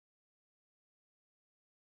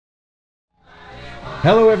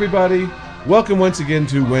Hello, everybody. Welcome once again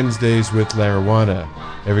to Wednesdays with Larijuana.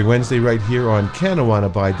 Every Wednesday right here on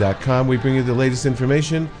Larijuana-June, we bring you the latest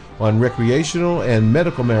information on recreational and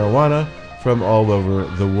medical marijuana from all over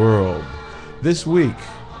the world. This week,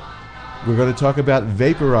 we're going to talk about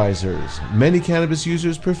vaporizers. Many cannabis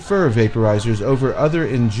users prefer vaporizers over other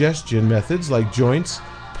ingestion methods like joints,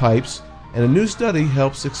 pipes, and a new study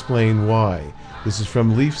helps explain why. This is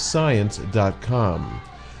from LeafScience.com.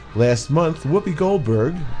 Last month, Whoopi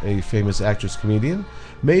Goldberg, a famous actress-comedian,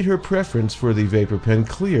 made her preference for the vapor pen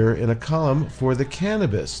clear in a column for The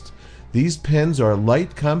Cannabist. These pens are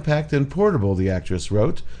light, compact, and portable, the actress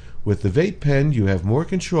wrote. With the vape pen, you have more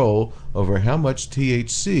control over how much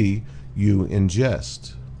THC you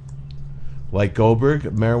ingest. Like Goldberg,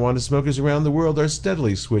 marijuana smokers around the world are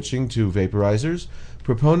steadily switching to vaporizers.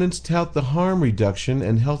 Proponents tout the harm reduction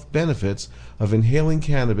and health benefits of inhaling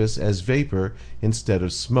cannabis as vapor instead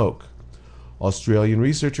of smoke. Australian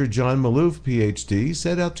researcher John Malouf, PhD,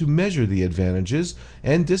 set out to measure the advantages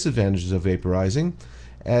and disadvantages of vaporizing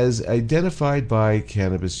as identified by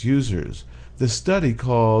cannabis users. The study,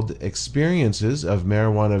 called Experiences of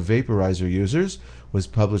Marijuana Vaporizer Users, was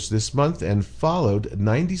published this month and followed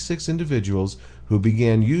 96 individuals who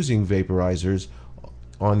began using vaporizers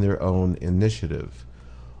on their own initiative.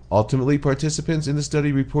 Ultimately, participants in the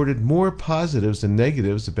study reported more positives than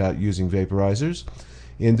negatives about using vaporizers.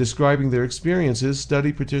 In describing their experiences,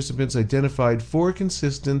 study participants identified 4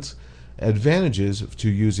 consistent advantages to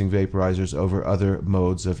using vaporizers over other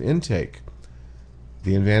modes of intake.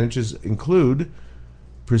 The advantages include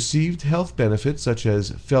perceived health benefits such as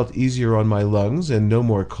felt easier on my lungs and no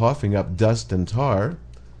more coughing up dust and tar,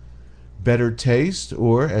 better taste,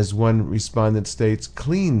 or as one respondent states,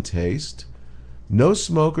 clean taste, no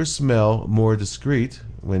smoke or smell, more discreet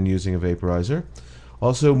when using a vaporizer,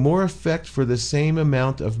 also more effect for the same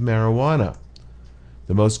amount of marijuana.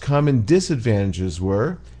 The most common disadvantages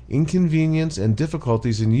were inconvenience and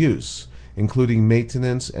difficulties in use, including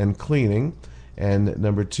maintenance and cleaning, and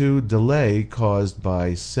number 2, delay caused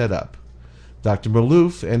by setup. Dr.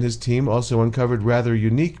 Malouf and his team also uncovered rather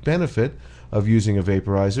unique benefit of using a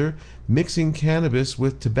vaporizer. Mixing cannabis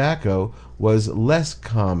with tobacco was less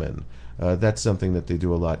common. That's something that they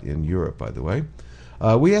do a lot in Europe, by the way.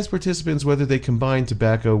 We asked participants whether they combined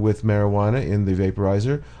tobacco with marijuana in the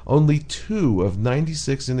vaporizer. Only 2 of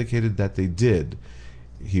 96 indicated that they did.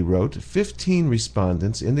 He wrote, 15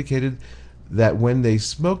 respondents indicated that when they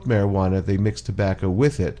smoked marijuana, they mixed tobacco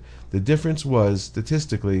with it. The difference was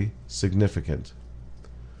statistically significant.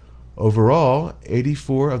 Overall,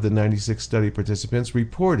 84 of the 96 study participants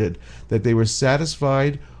reported that they were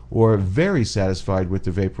satisfied or very satisfied with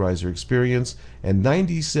the vaporizer experience, and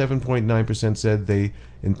 97.9% said they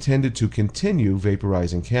intended to continue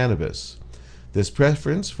vaporizing cannabis. This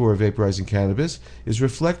preference for vaporizing cannabis is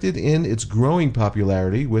reflected in its growing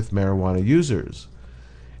popularity with marijuana users.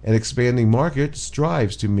 An expanding market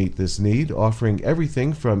strives to meet this need, offering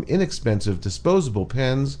everything from inexpensive disposable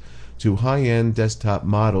pens to high-end desktop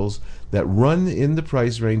models that run in the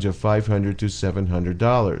price range of $500 to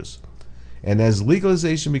 $700. And as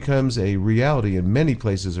legalization becomes a reality in many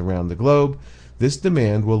places around the globe, this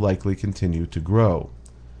demand will likely continue to grow.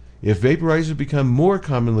 If vaporizers become more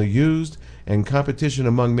commonly used and competition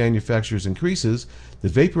among manufacturers increases, the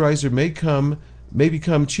vaporizer may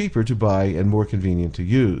become cheaper to buy and more convenient to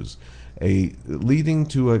use, leading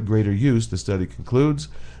to a greater use, the study concludes.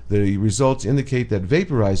 The results indicate that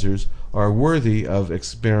vaporizers are worthy of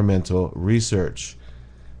experimental research.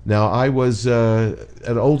 Now, I was an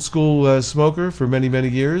old school smoker for many, many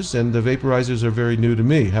years, and the vaporizers are very new to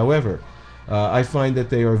me. However, I find that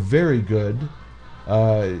they are very good.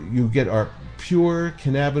 You get our pure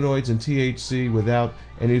cannabinoids and THC without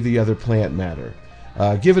any of the other plant matter.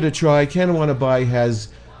 Give it a try. Larijuana-June has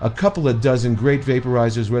a couple of dozen great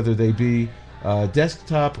vaporizers, whether they be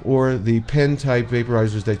desktop or the pen-type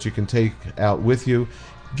vaporizers that you can take out with you.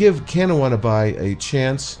 Give Larijuana-June a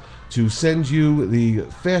chance to send you the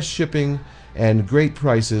fast shipping and great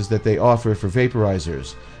prices that they offer for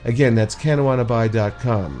vaporizers. Again, that's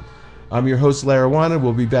Larijuana-June.com. I'm your host, Larijuana.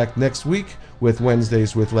 We'll be back next week with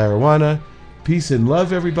Wednesdays with Larijuana. Peace and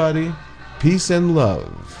love, everybody. Peace and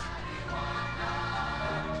love.